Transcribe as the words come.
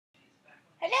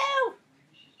Hello!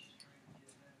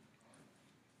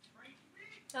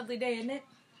 Lovely day, isn't it?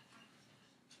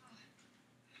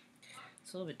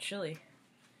 It's a little bit chilly.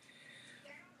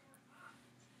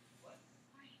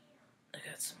 I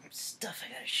got some stuff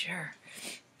I gotta share.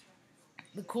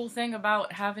 The cool thing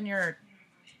about having your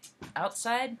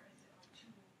outside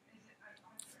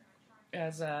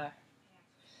as the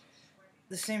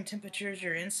same temperature as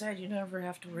your inside, you never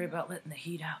have to worry about letting the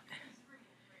heat out.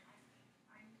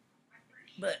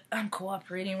 But I'm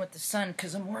cooperating with the sun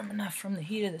because I'm warm enough from the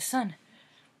heat of the sun.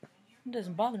 It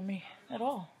doesn't bother me at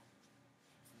all.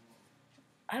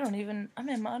 I'm in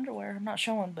my underwear. I'm not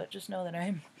showing, but just know that I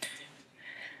am.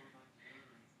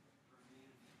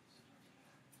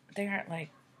 They aren't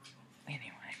like, anyway,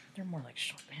 they're more like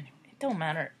short. Anyway, it don't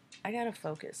matter. I gotta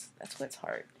focus. That's what's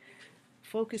hard.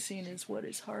 Focusing is what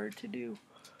is hard to do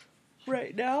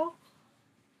right now.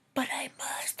 But I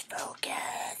must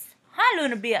focus. Hi,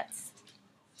 Luna Bits.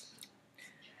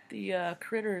 The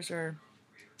critters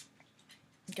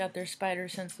got their spider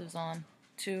senses on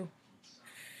too.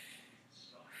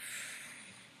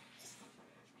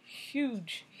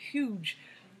 Huge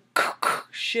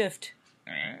shift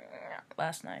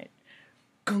last night.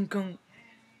 Gung gung.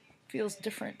 Feels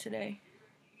different today.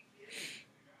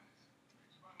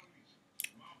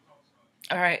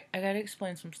 Alright, I gotta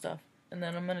explain some stuff. And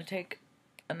then I'm gonna take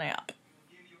a nap.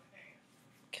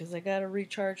 Because I gotta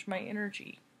recharge my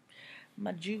energy.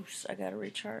 My juice, I gotta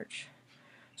recharge.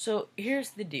 So, here's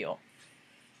the deal.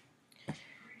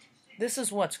 This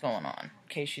is what's going on. In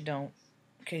case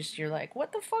you're like,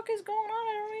 what the fuck is going on?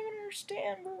 I don't even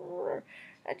understand.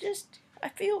 I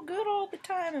feel good all the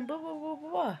time and blah, blah, blah, blah,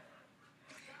 blah.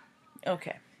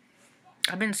 Okay.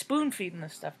 I've been spoon feeding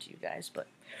this stuff to you guys, but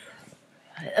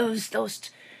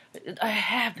I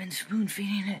have been spoon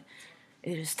feeding it.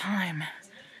 It is time.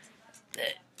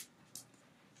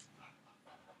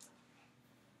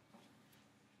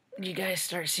 You guys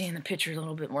start seeing the picture a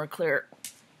little bit more clear.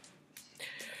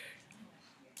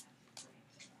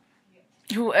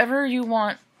 Whoever you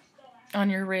want on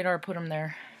your radar, put them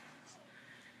there.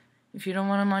 If you don't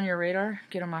want them on your radar,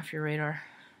 get them off your radar.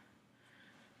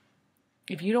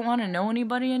 If you don't want to know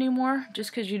anybody anymore,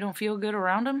 just because you don't feel good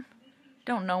around them,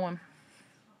 don't know them.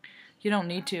 You don't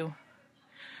need to.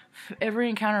 Every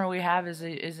encounter we have is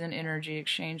an energy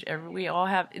exchange. We all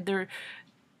have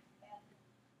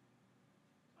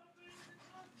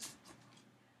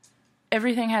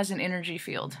everything has an energy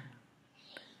field.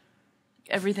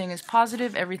 Everything is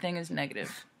positive, everything is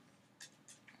negative.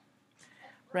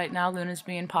 Right now, Luna's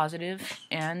being positive,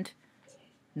 and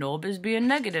Nob is being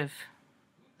negative.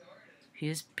 He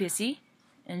is pissy,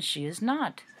 and she is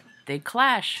not. They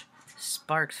clash.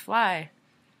 Sparks fly.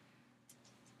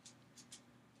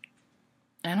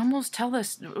 Animals tell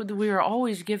us we are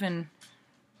always given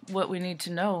what we need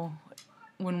to know.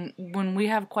 When we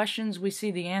have questions, we see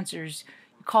the answers.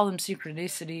 You call them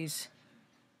synchronicities.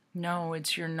 No,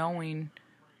 it's your knowing.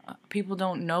 People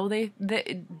don't know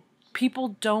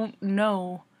people don't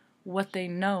know what they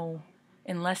know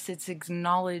unless it's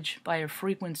acknowledged by a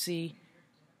frequency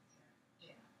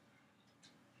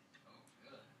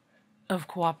of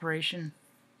cooperation.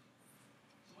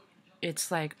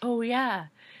 It's like, oh yeah,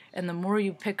 and the more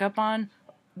you pick up on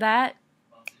that,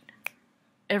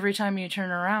 every time you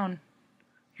turn around,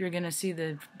 you're gonna see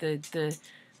the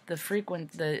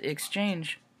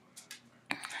exchange.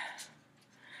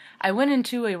 I went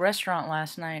into a restaurant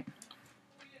last night.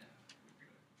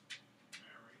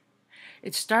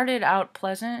 It started out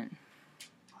pleasant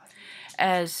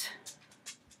and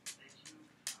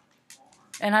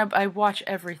I watch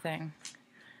everything.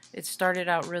 It started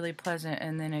out really pleasant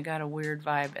and then it got a weird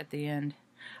vibe at the end.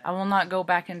 I will not go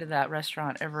back into that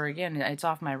restaurant ever again. It's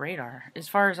off my radar. As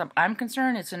far as I'm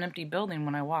concerned, it's an empty building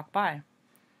when I walk by.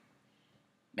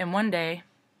 And one day,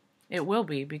 it will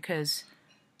be, because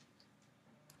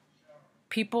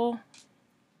people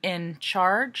in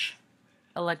charge,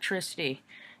 electricity,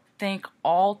 think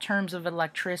all terms of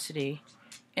electricity,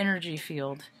 energy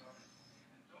field,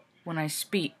 when I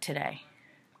speak today.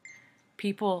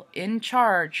 People in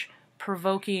charge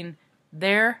provoking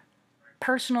their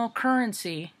personal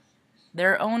currency,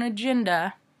 their own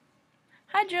agenda.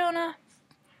 Hi, Jonah.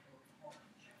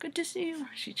 Good to see you.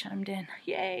 She chimed in.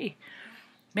 Yay.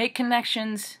 Make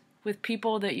connections with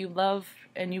people that you love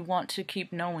and you want to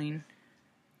keep knowing.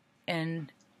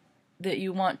 And that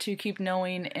you want to keep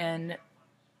knowing and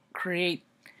create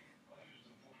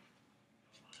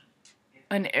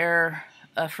an air,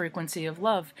 a frequency of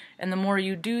love. And the more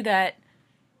you do that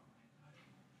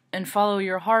and follow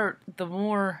your heart, the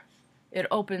more it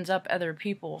opens up other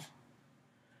people.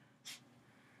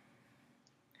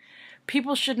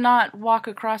 People should not walk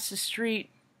across the street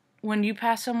when you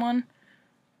pass someone.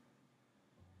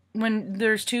 When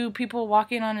there's two people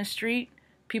walking on a street,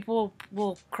 people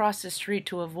will cross the street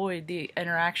to avoid the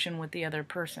interaction with the other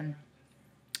person.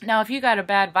 Now, if you got a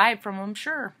bad vibe from them,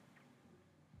 sure,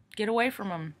 get away from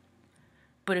them.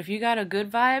 But if you got a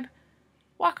good vibe,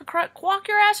 walk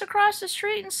your ass across the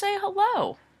street and say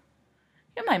hello.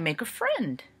 You might make a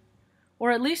friend,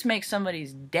 or at least make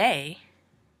somebody's day.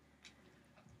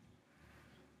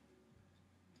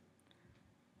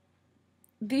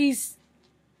 These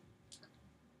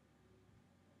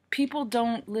people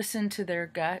don't listen to their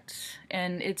guts,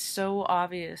 and it's so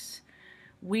obvious.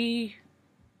 We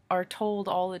are told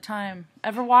all the time.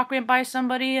 Ever walk by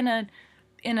somebody in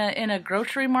a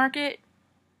grocery market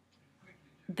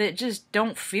that just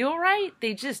don't feel right?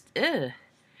 They just It's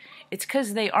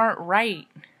because they aren't right.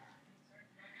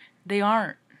 They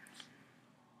aren't.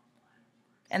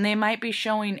 And they might be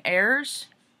showing airs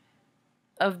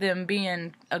of them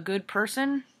being a good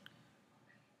person,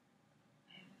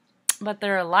 but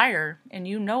they're a liar, and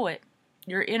you know it.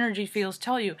 Your energy fields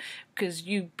tell you, because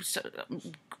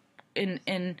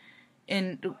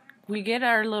we get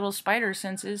our little spider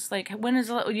senses. Like, when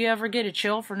you ever get a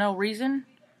chill for no reason?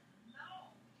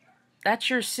 That's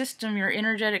your system, your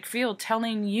energetic field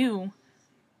telling you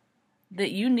that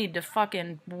you need to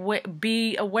fucking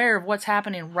be aware of what's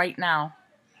happening right now.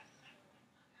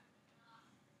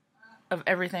 Of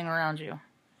everything around you.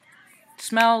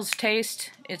 Smells,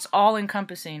 taste, it's all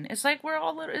encompassing. It's like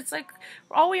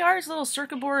all we are is little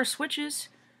circuit board switches.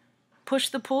 Push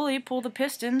the pulley, pull the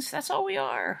pistons. That's all we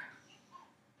are.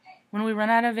 When we run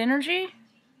out of energy,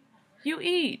 you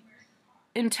eat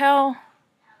until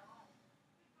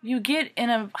you get in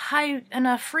a high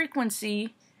enough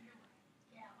frequency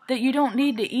that you don't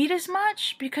need to eat as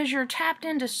much because you're tapped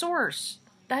into source.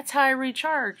 That's how I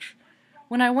recharge.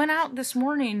 When I went out this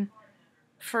morning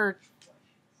I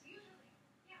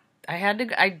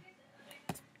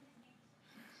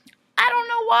don't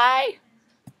know why.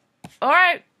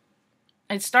 Alright.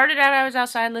 It started out, I was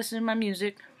outside listening to my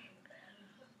music,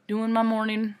 doing my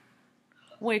morning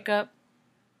wake up,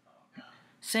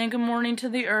 saying good morning to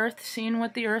the earth, seeing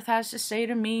what the earth has to say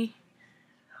to me.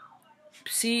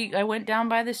 I went down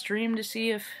by the stream to see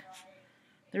if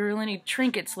there were any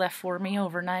trinkets left for me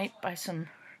overnight by some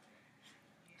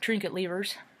trinket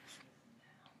leavers.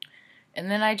 And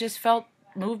then I just felt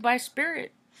moved by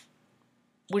spirit,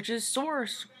 which is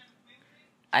source.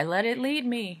 I let it lead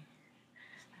me.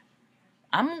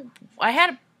 I had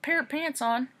a pair of pants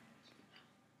on.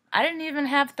 I didn't even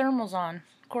have thermals on.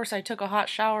 Of course, I took a hot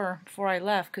shower before I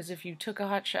left, because if you take a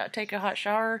hot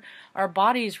shower, our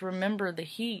bodies remember the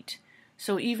heat.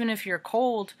 So even if you're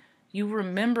cold, you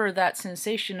remember that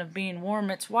sensation of being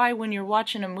warm. It's why when you're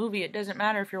watching a movie, it doesn't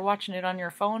matter if you're watching it on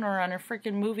your phone or on a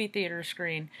freaking movie theater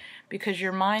screen, because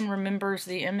your mind remembers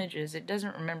the images. It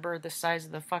doesn't remember the size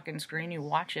of the fucking screen you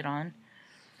watch it on.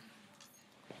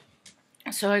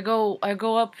 So I go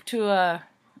up to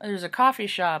there's a coffee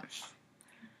shop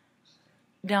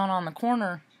down on the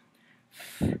corner,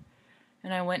 and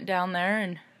I went down there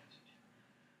and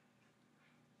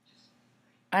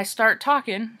I start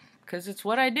talking. Because it's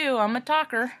what I do. I'm a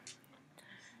talker.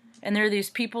 And there are these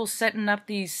people setting up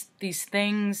these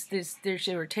things.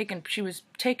 She was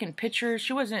taking pictures.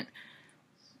 She wasn't,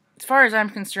 as far as I'm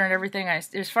concerned,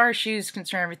 as far as she's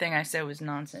concerned, everything I said was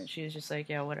nonsense. She was just like,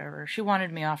 yeah, whatever. She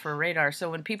wanted me off her radar. So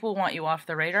when people want you off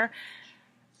the radar,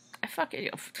 I'm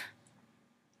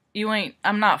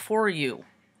not for you.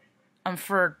 I'm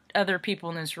for other people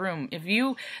in this room.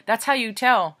 That's how you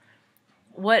tell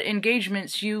what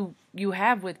engagements you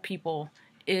have with people,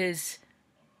 is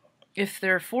if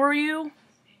they're for you,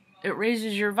 it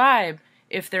raises your vibe.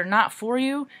 If they're not for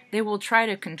you, they will try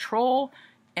to control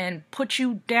and put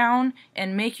you down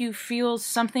and make you feel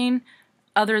something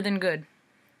other than good.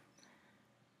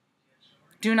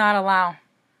 Do not allow.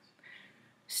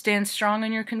 Stand strong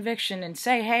in your conviction and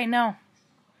say, hey, no.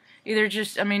 Either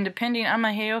depending, I'm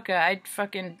a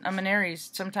Heyoka, I'm an Aries.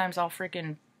 Sometimes I'll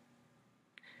freaking,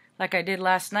 like I did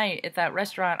last night at that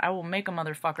restaurant, I will make a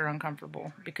motherfucker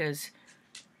uncomfortable, because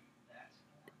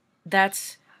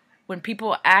that's when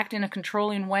people act in a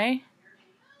controlling way,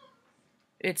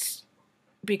 it's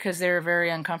because they're very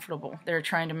uncomfortable. They're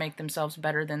trying to make themselves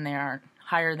better than they are,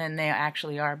 higher than they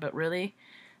actually are, but really,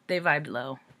 they vibe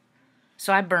low.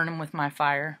 So I burn them with my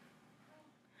fire,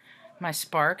 my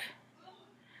spark,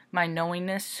 my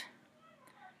knowingness,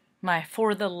 my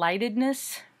for the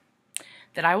lightedness,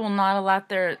 that I will not let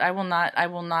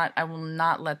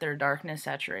their darkness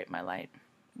saturate my light.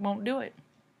 Won't do it.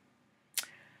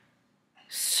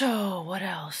 So, what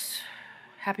else?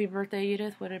 Happy birthday,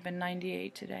 Edith. Would have been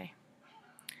 98 today.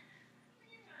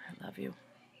 I love you.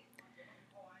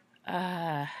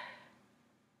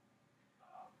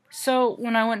 So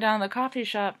when I went down to the coffee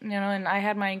shop, you know, and I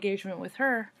had my engagement with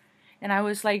her, and I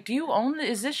was like, "Do you own this?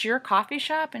 Is this your coffee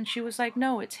shop?" And she was like,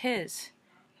 "No, it's his."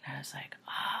 And I was like,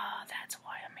 "Ah, that's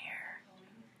why I'm here."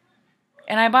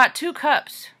 And I bought 2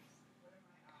 cups.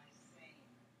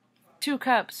 2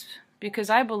 cups, because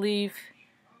I believe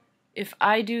if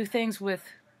I do things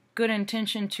with good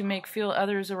intention to make feel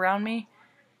others around me,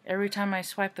 every time I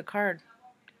swipe the card,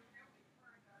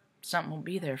 something will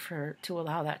be there to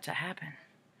allow that to happen.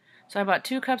 So I bought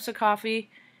 2 cups of coffee,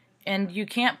 and you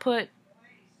can't put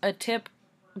a tip,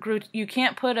 you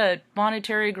can't put a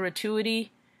monetary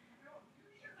gratuity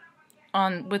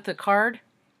on with the card.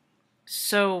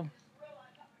 So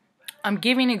I'm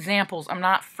giving examples. I am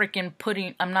not fucking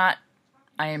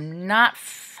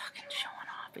showing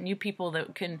off. And you people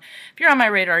that can, if you're on my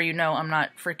radar, you know I'm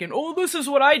not freaking, oh, this is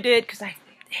what I did, because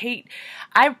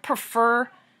I prefer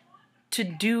to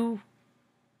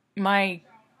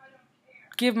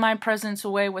give my presence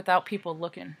away without people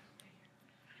looking.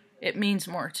 It means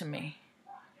more to me.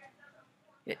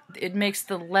 It makes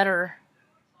the letter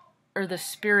or the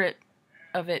spirit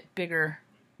of it bigger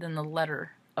than the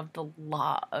letter of the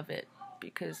law of it,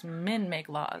 because men make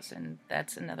laws, and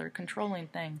that's another controlling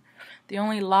thing. The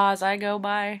only laws I go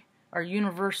by are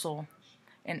universal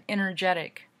and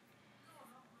energetic.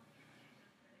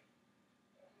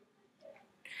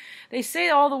 They say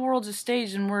all the world's a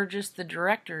stage and we're just the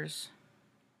directors,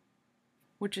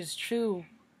 which is true.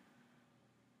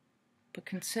 But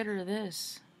consider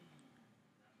this.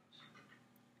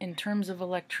 In terms of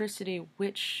electricity,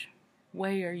 which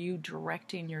way are you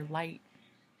directing your light?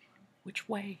 Which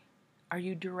way are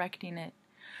you directing it?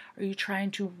 Are you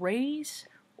trying to raise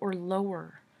or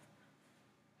lower?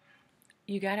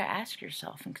 You got to ask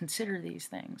yourself and consider these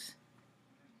things.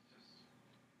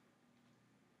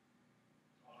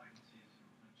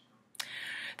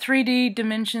 "3D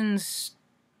dimensions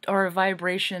are a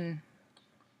vibration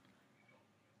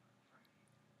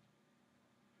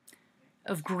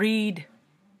of greed,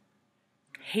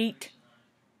 hate,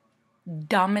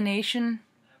 domination.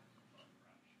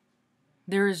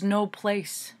 There is no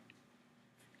place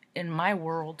in my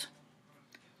world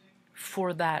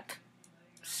for that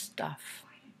stuff."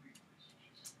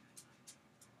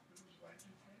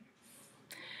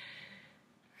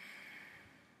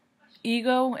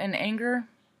 Ego and anger,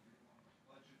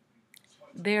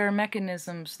 they are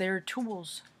mechanisms, they are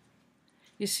tools.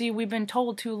 You see, we've been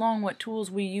told too long what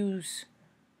tools we use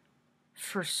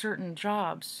for certain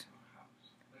jobs.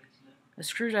 A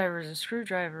screwdriver is a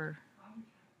screwdriver.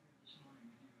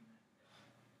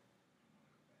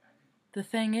 The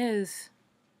thing is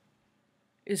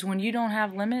when you don't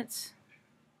have limits,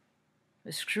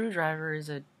 a screwdriver is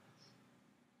a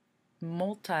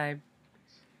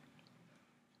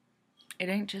it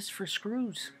ain't just for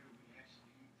screws.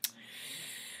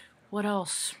 What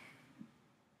else?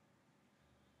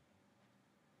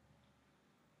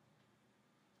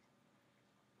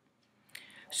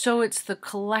 So it's the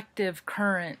collective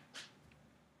current.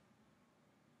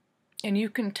 And you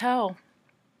can tell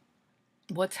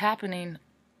what's happening.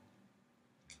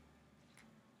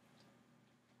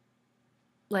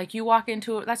 Like, you walk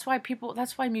into it, that's why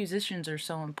musicians are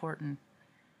so important.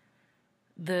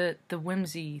 The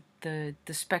whimsy, the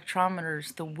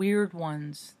spectrometers, the weird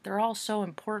ones, they're all so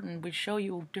important. We show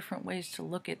you different ways to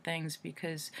look at things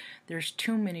because there's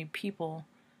too many people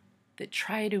that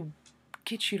try to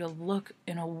get you to look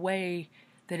in a way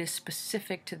that is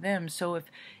specific to them. So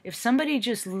if somebody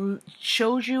just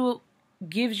shows you,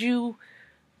 gives you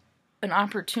an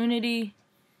opportunity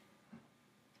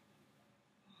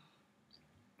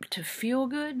to feel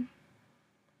good,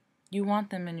 you want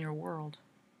them in your world.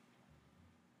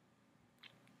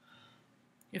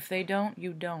 If they don't,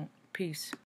 you don't. Peace.